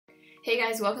Hey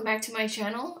guys, welcome back to my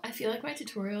channel. I feel like my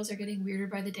tutorials are getting weirder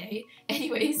by the day.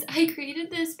 Anyways, I created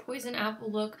this poison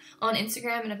apple look on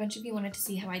Instagram and a bunch of you wanted to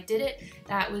see how I did it.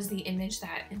 That was the image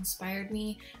that inspired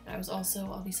me. I was also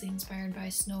obviously inspired by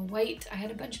Snow White. I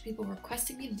had a bunch of people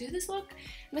requesting me to do this look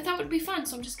and I thought it would be fun,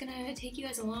 so I'm just gonna take you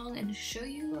guys along and show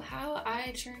you how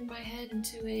I turned my head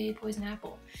into a poison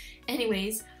apple.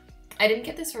 Anyways, I didn't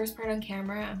get this first part on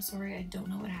camera. I'm sorry, I don't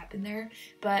know what happened there,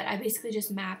 but I basically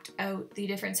just mapped out the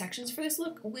different sections for this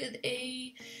look with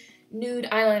a nude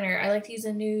eyeliner. I like to use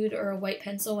a nude or a white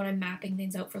pencil when I'm mapping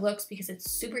things out for looks because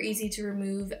it's super easy to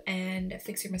remove and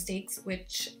fix your mistakes,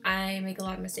 which I make a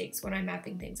lot of mistakes when I'm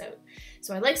mapping things out.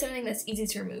 So I like something that's easy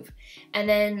to remove. And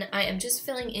then I am just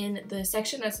filling in the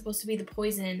section that's supposed to be the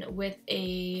poison with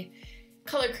a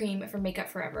color cream from Makeup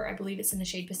Forever. I believe it's in the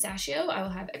shade Pistachio. I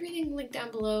will have everything linked down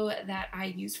below that I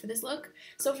used for this look.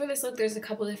 So for this look, there's a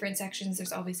couple different sections.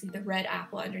 There's obviously the red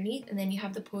apple underneath, and then you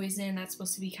have the poison that's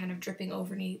supposed to be kind of dripping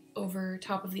over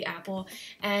top of the apple,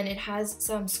 and it has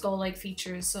some skull-like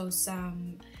features, so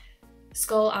some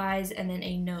skull eyes and then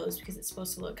a nose because it's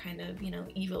supposed to look kind of, you know,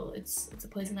 evil. It's a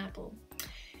poison apple.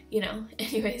 You know,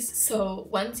 anyways, so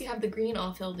once you have the green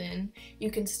all filled in,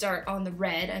 you can start on the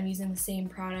red. I'm using the same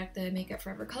product, the Makeup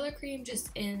Forever color cream, just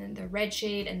in the red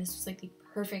shade, and this was like the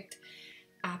perfect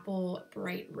apple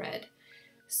bright red.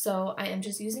 So I am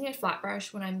just using a flat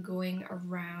brush when I'm going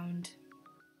around,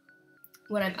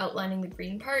 when I'm outlining the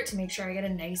green part to make sure I get a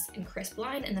nice and crisp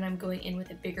line, and then I'm going in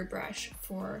with a bigger brush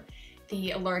for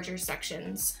the larger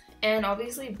sections. And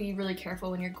obviously be really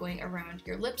careful when you're going around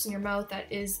your lips and your mouth. That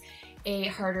is a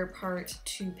harder part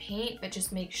to paint, but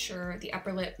just make sure the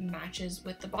upper lip matches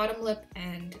with the bottom lip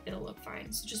and it'll look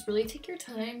fine. So just really take your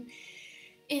time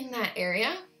in that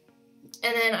area.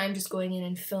 And then I'm just going in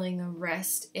and filling the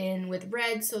rest in with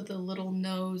red, so the little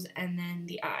nose and then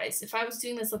the eyes. If I was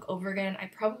doing this look over again, I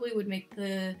probably would make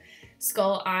the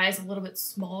skull eyes a little bit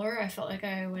smaller. I felt like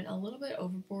I went a little bit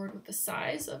overboard with the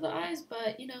size of the eyes,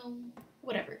 but you know,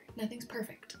 whatever. Nothing's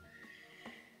perfect.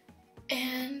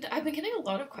 And I've been getting a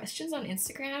lot of questions on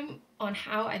Instagram on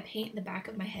how I paint the back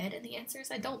of my head, and the answer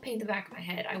is I don't paint the back of my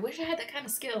head. I wish I had that kind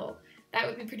of skill. That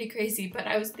would be pretty crazy, but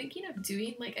I was thinking of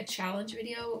doing like a challenge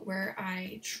video where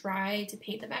I try to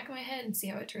paint the back of my head and see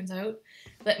how it turns out.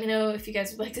 Let me know if you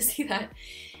guys would like to see that.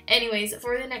 Anyways,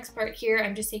 for the next part here,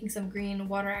 I'm just taking some green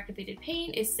water activated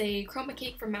paint. It's a Chroma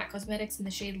Cake from MAC Cosmetics in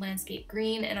the shade Landscape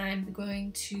Green, and I'm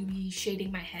going to be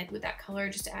shading my head with that color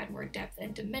just to add more depth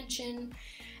and dimension.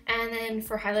 And then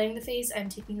for highlighting the face, I'm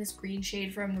taking this green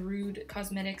shade from the Rude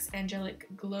Cosmetics Angelic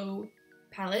Glow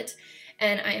palette,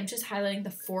 and I am just highlighting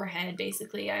the forehead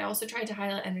basically. I also tried to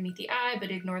highlight underneath the eye, but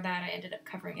ignore that. I ended up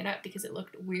covering it up because it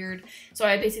looked weird. So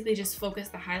I basically just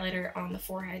focused the highlighter on the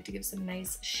forehead to give some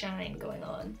nice shine going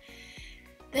on.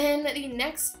 Then the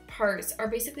next parts are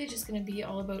basically just going to be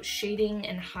all about shading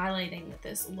and highlighting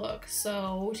this look.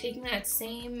 So taking that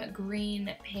same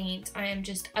green paint, I am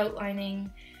just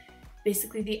outlining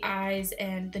basically the eyes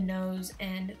and the nose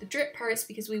and the drip parts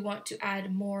because we want to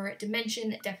add more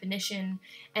dimension, definition,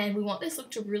 and we want this look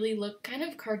to really look kind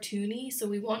of cartoony, so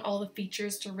we want all the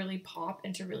features to really pop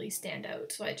and to really stand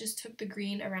out. So I just took the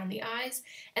green around the eyes,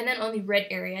 and then on the red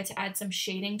area to add some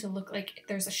shading to look like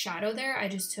there's a shadow there, I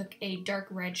just took a dark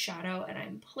red shadow and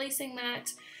I'm placing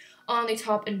that on the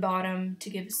top and bottom to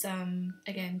give some,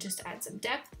 again, just to add some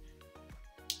depth.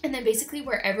 And then basically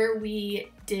wherever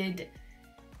we did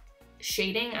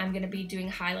shading, I'm going to be doing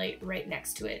highlight right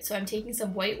next to it. So I'm taking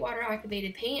some white water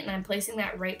activated paint and I'm placing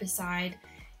that right beside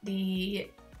the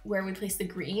where we place the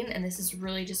green, and this is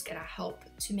really just going to help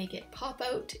to make it pop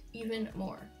out even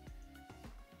more.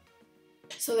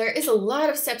 So there is a lot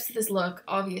of steps to this look.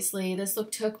 Obviously this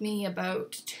look took me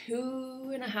about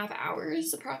 2.5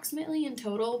 hours approximately in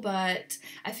total, but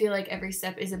I feel like every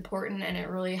step is important and it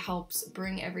really helps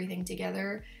bring everything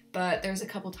together. But there's a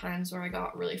couple times where I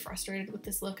got really frustrated with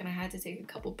this look and I had to take a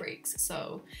couple breaks,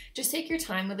 so just take your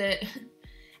time with it.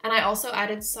 And I also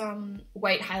added some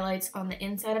white highlights on the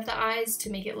inside of the eyes to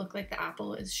make it look like the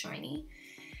apple is shiny.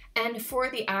 And for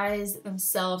the eyes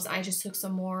themselves, I just took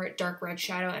some more dark red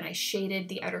shadow and I shaded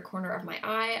the outer corner of my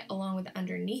eye along with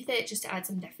underneath it just to add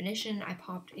some definition. I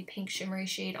popped a pink shimmery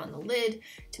shade on the lid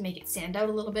to make it stand out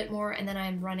a little bit more, and then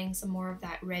I'm running some more of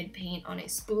that red paint on a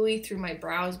spoolie through my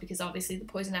brows because obviously the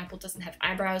poison apple doesn't have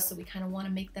eyebrows, so we kind of want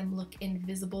to make them look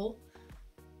invisible.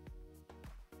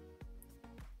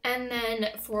 And then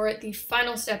for the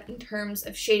final step in terms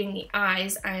of shading the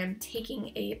eyes, I am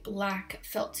taking a black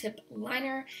felt tip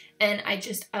liner and I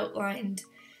just outlined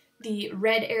the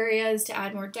red areas to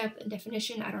add more depth and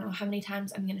definition. I don't know how many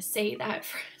times I'm going to say that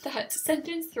for that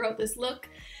sentence throughout this look.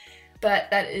 but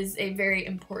that is a very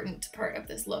important part of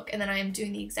this look. And then I am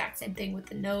doing the exact same thing with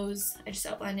the nose. I just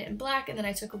outlined it in black, and then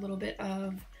I took a little bit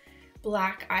of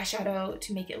black eyeshadow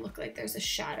to make it look like there's a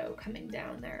shadow coming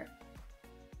down there.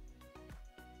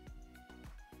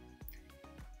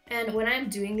 And when I'm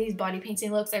doing these body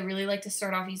painting looks, I really like to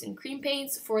start off using cream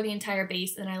paints for the entire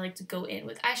base, and I like to go in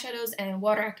with eyeshadows and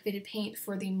water activated paint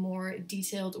for the more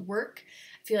detailed work.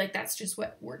 I feel like that's just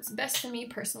what works best for me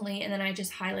personally. And then I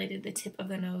just highlighted the tip of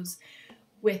the nose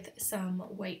with some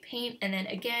white paint, and then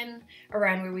again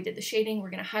around where we did the shading we're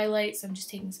going to highlight, so I'm just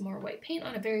taking some more white paint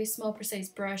on a very small precise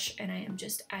brush, and I am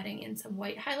just adding in some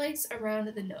white highlights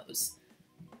around the nose.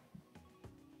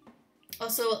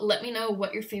 Also, let me know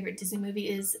what your favorite Disney movie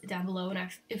is down below,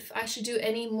 and if I should do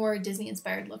any more Disney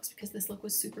inspired looks, because this look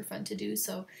was super fun to do,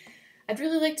 so I'd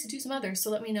really like to do some others,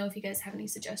 so let me know if you guys have any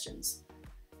suggestions.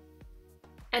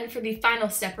 And for the final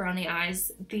step around the eyes,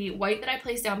 the white that I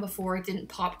placed down before didn't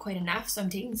pop quite enough, so I'm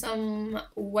taking some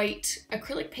white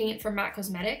acrylic paint from MAC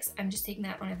Cosmetics. I'm just taking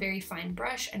that on a very fine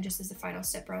brush, and just as a final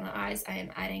step around the eyes, I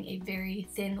am adding a very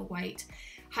thin white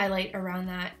highlight around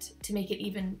that to make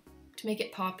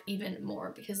it pop even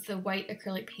more, because the white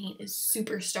acrylic paint is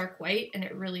super stark white and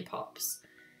it really pops.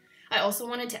 I also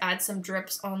wanted to add some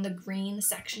drips on the green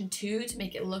section too to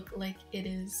make it look like it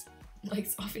is, like,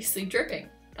 it's obviously dripping.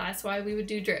 That's why we would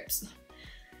do drips.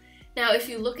 Now, if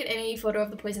you look at any photo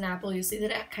of the poison apple, you'll see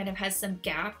that it kind of has some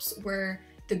gaps where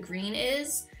the green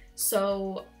is,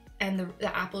 so, and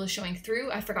the apple is showing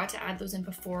through. I forgot to add those in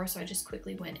before, so I just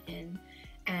quickly went in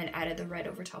and added the red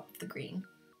over top of the green.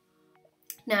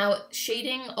 Now,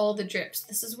 shading all the drips.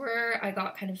 This is where I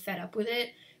got kind of fed up with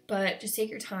it, but just take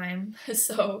your time.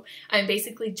 So I'm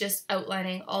basically just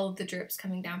outlining all of the drips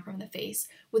coming down from the face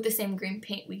with the same green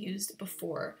paint we used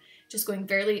before. Just going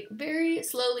very, very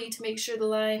slowly to make sure the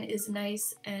line is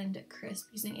nice and crisp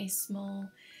using a small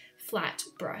flat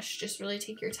brush. Just really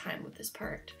take your time with this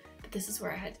part. But this is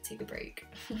where I had to take a break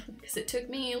because it took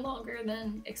me longer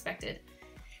than expected.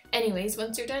 Anyways,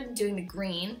 once you're done doing the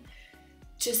green,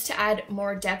 just to add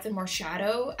more depth and more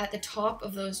shadow at the top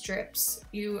of those drips,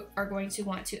 you are going to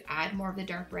want to add more of the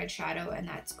dark red shadow, and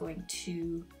that's going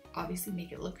to obviously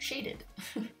make it look shaded.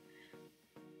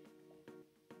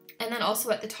 And then also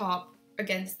at the top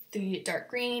against the dark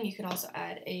green, you can also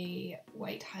add a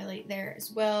white highlight there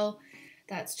as well.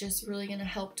 That's just really going to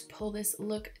help to pull this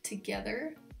look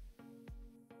together.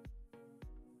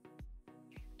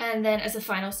 And then as a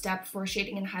final step for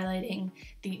shading and highlighting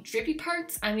the drippy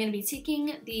parts, I'm going to be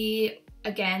taking the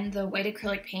white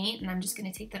acrylic paint, and I'm just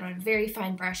going to take that on a very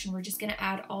fine brush, and we're just going to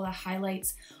add all the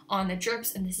highlights on the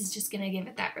drips, and this is just going to give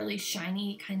it that really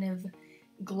shiny kind of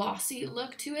glossy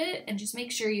look to it. And just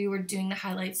make sure you are doing the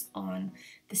highlights on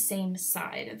the same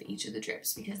side of each of the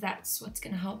drips, because that's what's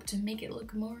going to help to make it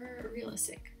look more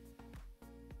realistic.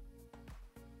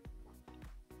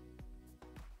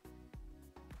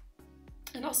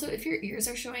 And also, if your ears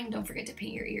are showing, don't forget to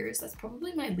paint your ears. That's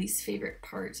probably my least favorite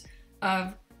part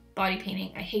of body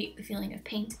painting. I hate the feeling of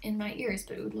paint in my ears,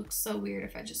 but it would look so weird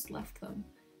if I just left them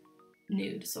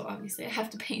nude, so obviously I have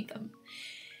to paint them.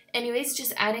 Anyways,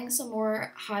 just adding some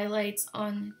more highlights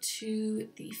onto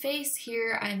the face.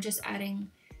 Here I'm just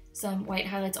adding some white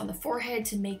highlights on the forehead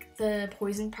to make the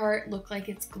poison part look like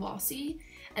it's glossy.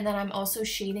 And then I'm also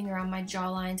shading around my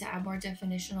jawline to add more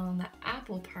definition on the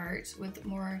apple part with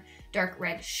more dark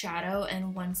red shadow.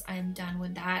 And once I'm done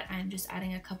with that, I'm just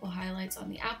adding a couple highlights on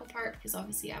the apple part, because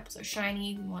obviously apples are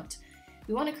shiny. We want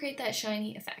to create that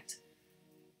shiny effect.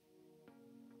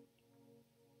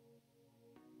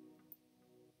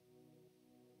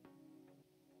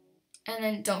 And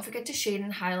then don't forget to shade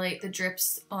and highlight the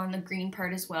drips on the green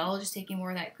part as well, just taking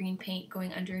more of that green paint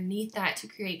going underneath that to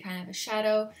create kind of a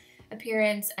shadow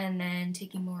appearance, and then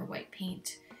taking more white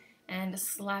paint and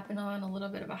slapping on a little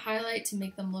bit of a highlight to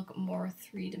make them look more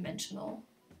three-dimensional.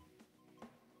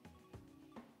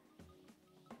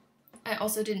 I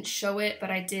also didn't show it,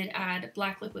 but I did add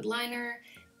black liquid liner,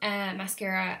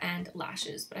 mascara, and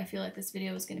lashes, but I feel like this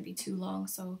video is going to be too long,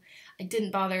 so I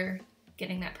didn't bother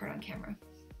getting that part on camera.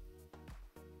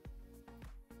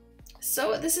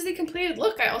 So this is the completed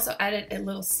look. I also added a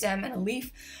little stem and a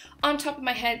leaf on top of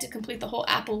my head to complete the whole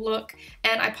apple look,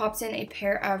 and I popped in a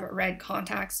pair of red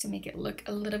contacts to make it look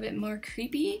a little bit more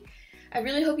creepy. I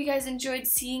really hope you guys enjoyed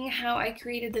seeing how I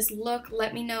created this look.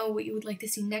 Let me know what you would like to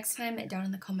see next time down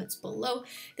in the comments below.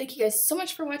 Thank you guys so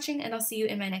much for watching, and I'll see you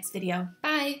in my next video.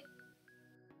 Bye!